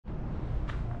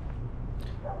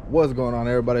What's going on,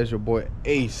 everybody? It's your boy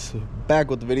Ace back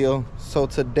with the video. So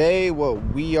today what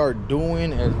we are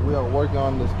doing is we are working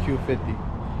on this Q50.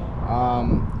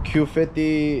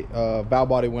 Q50 valve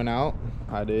body went out.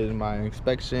 I did my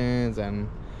inspections and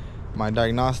my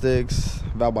diagnostics.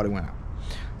 Valve body went out,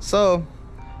 so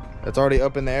it's already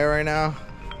up in the air right now.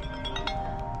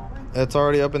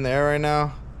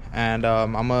 And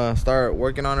I'm gonna start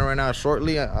working on it right now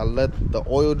shortly. I let the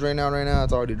oil drain out right now.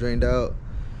 It's already drained out.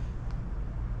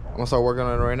 I'm gonna start working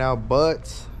on it right now.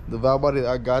 But the valve body that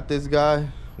I got this guy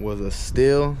was a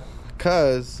steal,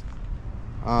 cause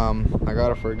I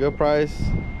got it for a good price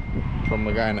from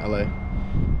the guy in LA.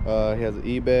 He has an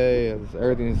eBay,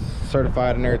 everything's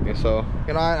certified and everything. So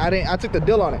you know, I took the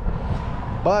deal on it.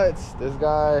 But this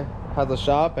guy has a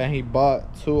shop and he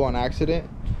bought two on accident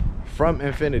from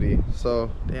Infinity. So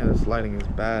damn, this lighting is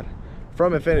bad.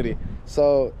 From Infinity.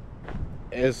 So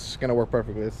it's gonna work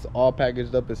perfectly. It's all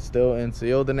packaged up, it's still in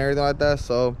sealed and everything like that,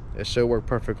 so it should work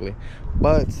perfectly.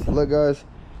 But look guys,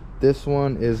 this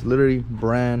one is literally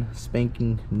brand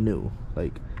spanking new.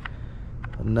 Like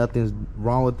nothing's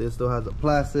wrong with it. Still has the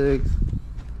plastics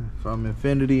from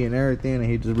Infinity and everything, and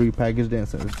he just repackaged it and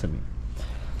sent it to me.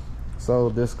 So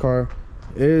this car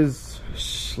is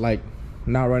like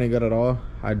not running good at all.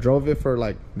 I drove it for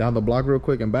like down the block real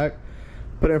quick and back,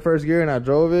 put it in first gear, and I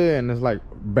drove it and it's like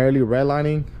barely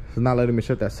redlining. It's not letting me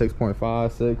shift at 6.5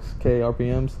 6k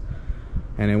RPMs,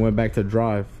 and it went back to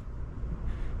drive.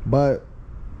 But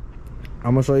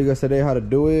I'm gonna show you guys today how to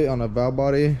do it on a valve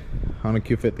body on a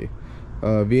Q50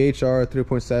 VHR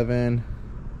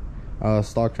 3.7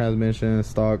 stock transmission,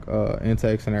 stock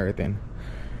intakes and everything.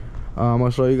 I'm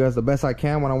gonna show you guys the best I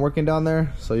can when I'm working down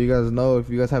there, so you guys know if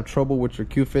you guys have trouble with your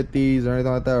Q50s or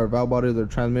anything like that, or valve bodies or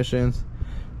transmissions,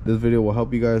 this video will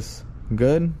help you guys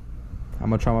good. I'm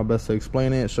gonna try my best to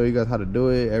explain it, show you guys how to do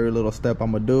it, every little step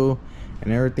I'm gonna do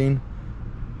and everything.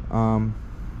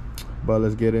 But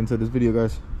let's get into this video,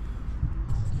 guys.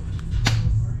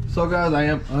 So guys, I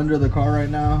am under the car right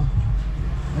now.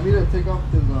 I need to take off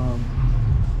this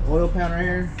oil pan right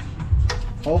here.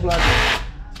 Hopefully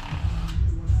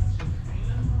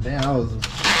damn, that was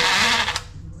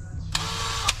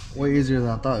way easier than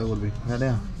I thought it would be.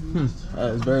 Goddamn.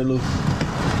 It's very loose.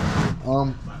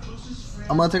 I'm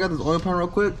gonna take out this oil pan real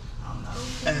quick,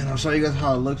 and I'll show you guys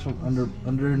how it looks from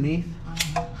underneath.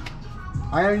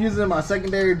 I am using my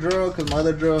secondary drill because my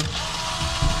other drill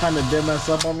kind of did mess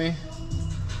up on me.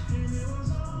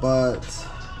 But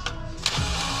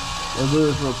let's do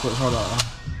this real quick. Hold on.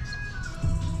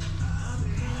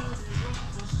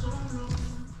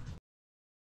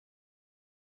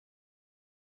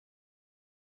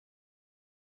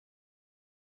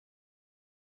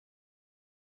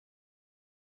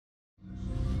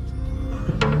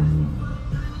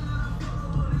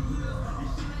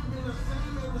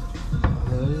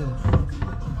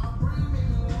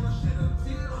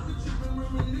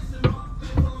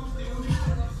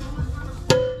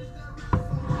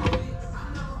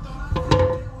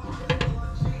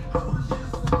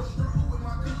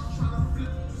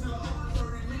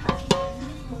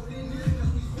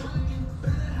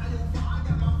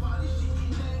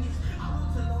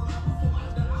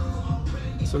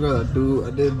 So guys, I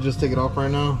did just take it off right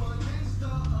now.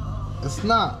 It's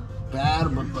not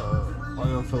bad, but the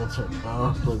oil filter,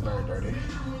 bro, still very dirty.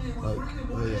 Like,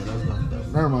 oh yeah, that's not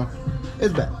bad. Never mind,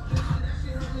 it's bad.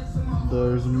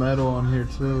 There's metal on here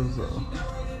too, so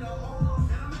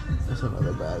that's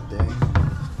another bad thing.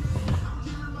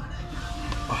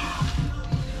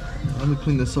 Let me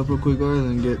clean this up real quick, guys,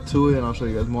 and get to it, and I'll show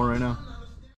you guys more right now.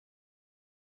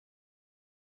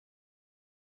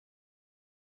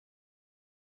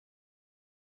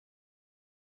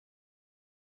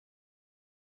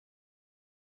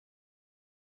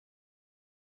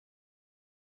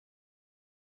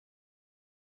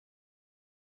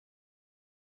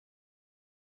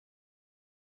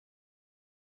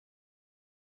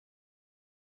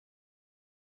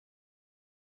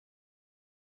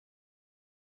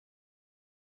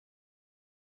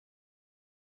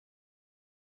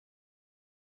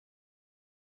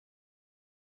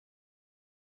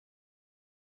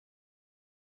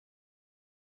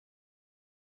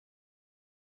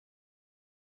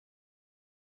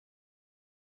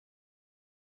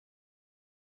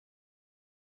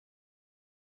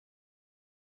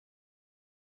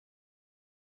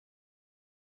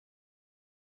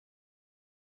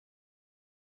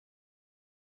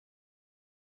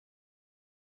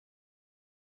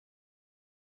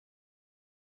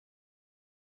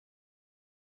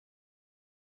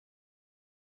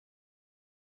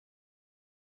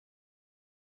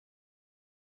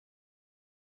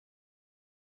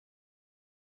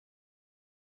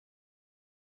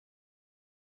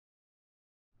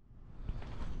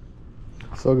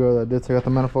 So good. I did take out the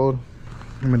manifold.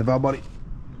 I mean the valve body.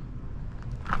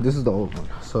 This is the old one.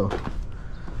 So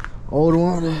old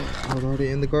one was already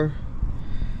in the car.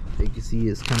 You can see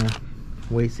it's kind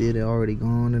of wasted and already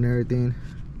gone and everything.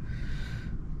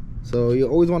 So you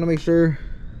always want to make sure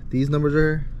these numbers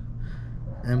are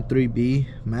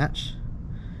M3B match.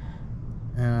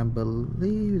 And I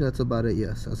believe that's about it.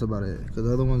 Yes, that's about it. Because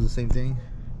the other one's the same thing.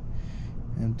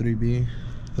 M3B.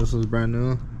 This was brand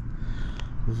new.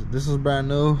 This is brand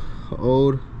new.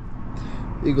 Old.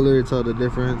 You can literally tell the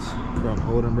difference from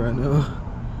old and brand new.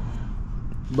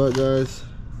 But guys,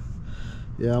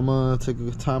 yeah, I'm gonna take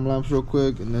a time lapse real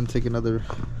quick and then take another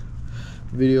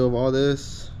video of all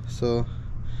this. So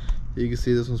you can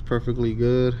see this one's perfectly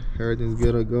good. Everything's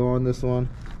good to go on this one.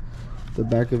 The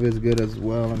back of it's good as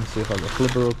well. Let me see if I can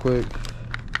flip it real quick.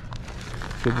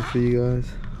 Flip it for you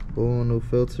guys. Boom, new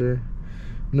filter.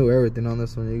 New everything on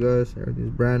this one, you guys.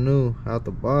 Everything's brand new out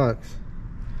the box.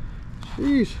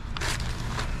 Sheesh.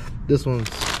 This one's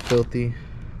filthy.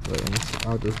 Wait, let me see.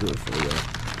 I'll just do it for you guys.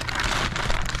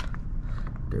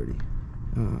 Dirty.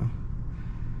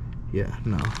 Yeah,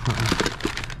 no.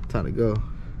 Time to go.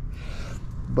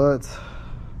 But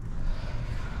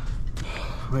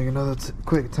make another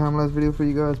quick time-lapse video for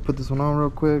you guys. Put this one on real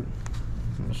quick.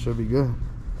 It should be good.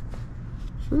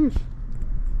 Sheesh.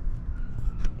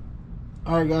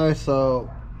 Alright guys,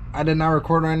 so I did not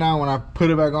record right now when I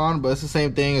put it back on, but it's the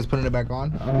same thing as putting it back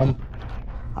on.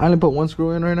 I only put one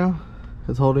screw in right now.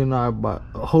 It's holding up by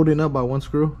one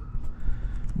screw.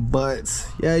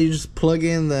 But yeah, you just plug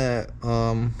in that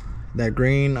that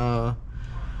green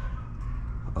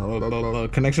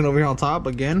connection over here on top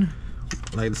again,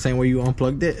 like the same way you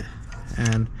unplugged it,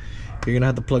 and you're gonna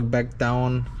have to plug back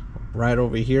down right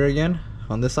over here again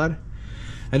on this side,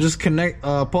 and just connect,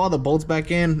 pull all the bolts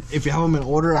back in. If you have them in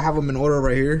order, I have them in order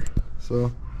right here,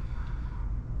 so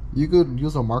you could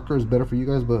use a marker, it's better for you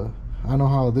guys, but I know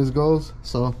how this goes,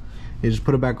 so you just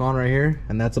put it back on right here,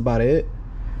 and that's about it.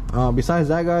 Besides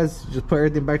that, guys, just put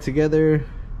everything back together,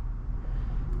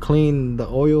 clean the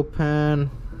oil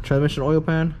pan, transmission oil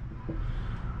pan,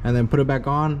 and then put it back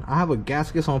on. I have a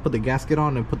gasket, so I'm gonna put the gasket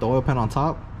on and put the oil pan on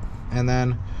top, and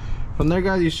then from there,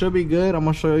 guys, you should be good. I'm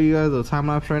gonna show you guys the time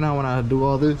lapse right now when I do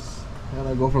all this, and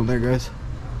I go from there, guys.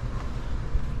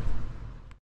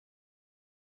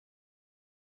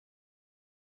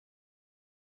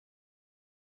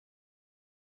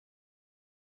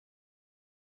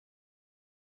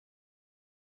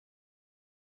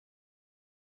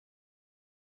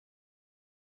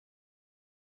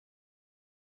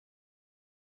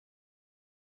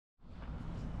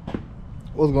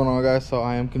 What's going on, guys? So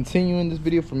I am continuing this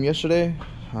video from yesterday.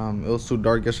 It was too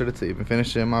dark yesterday to even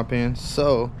finish it, in my opinion.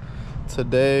 So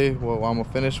today what I'm gonna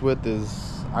finish with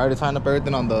is, I already tightened up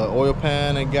everything on the oil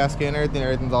pan and gasket and everything.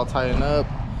 Everything's all tightened up.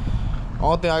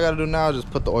 Only thing I gotta do now is just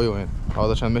put the oil in, all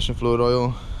the transmission fluid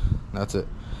oil. That's it.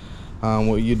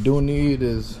 What you do need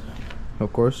is,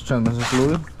 of course, transmission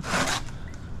fluid,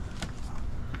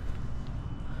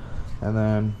 and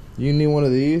then you need one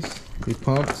of these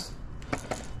pumps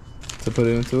to put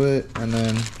it into it, and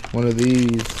then one of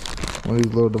these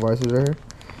little devices right here.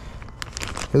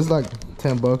 It's like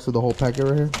 10 bucks for the whole packet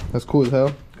right here. That's cool as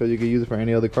hell, because you can use it for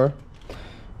any other car.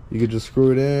 You could just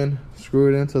screw it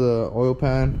into the oil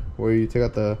pan, where you take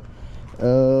out the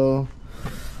little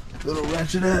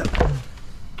ratchet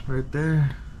right there,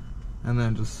 and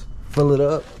then just fill it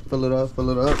up,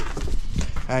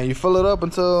 and you fill it up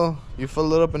until you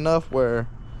fill it up enough where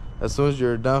as soon as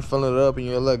you're done filling it up and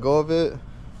you let go of it,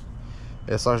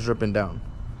 it starts dripping down,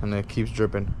 and it keeps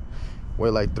dripping.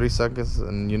 Wait like 3 seconds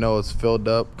and you know it's filled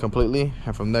up completely,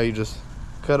 and from there you just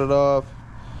cut it off.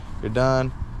 You're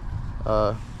done.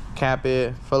 Cap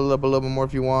it, fill it up a little bit more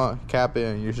if you want, cap it,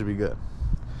 and you should be good.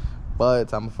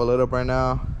 But I'm gonna fill it up right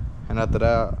now, and after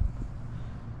that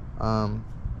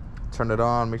turn it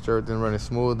on, make sure everything's running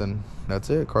smooth, and that's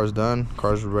it. Car's done,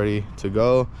 car's ready to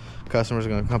go. Customers are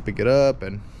gonna come pick it up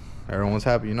and everyone's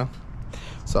happy, you know.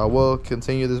 So I will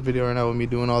continue this video right now with me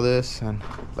doing all this and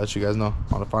let you guys know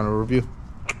on the final review.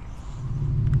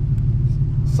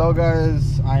 So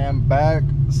guys, I am back.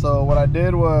 So what I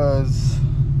did was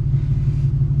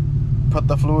put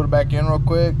the fluid back in real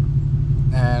quick,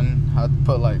 and I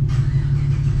put like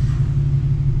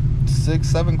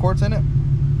 6-7 quarts in it,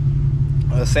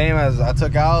 the same as I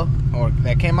took out, or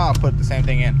that came out. I put the same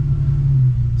thing in.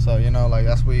 So you know, like,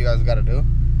 that's what you guys got to do.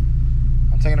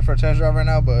 I'm taking it for a test drive right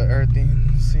now, but everything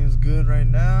seems good right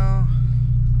now.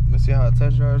 Let me see how it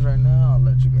test drives right now. I'll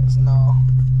let you guys know.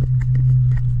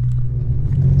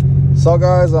 So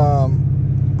guys,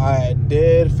 I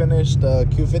did finish the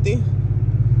Q50,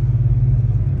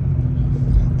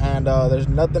 And there's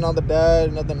nothing on the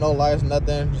dash, nothing, no lights,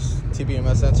 nothing, just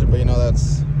TPMS sensor, but you know,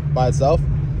 that's by itself.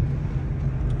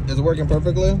 It's working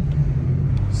perfectly.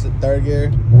 Third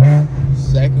gear,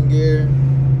 second gear,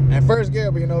 and first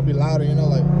gear, but you know, it'll be louder, you know,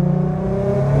 like.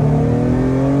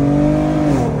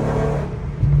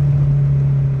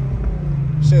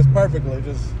 Shit's perfectly,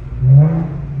 just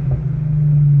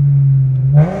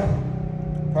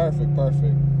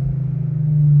perfect.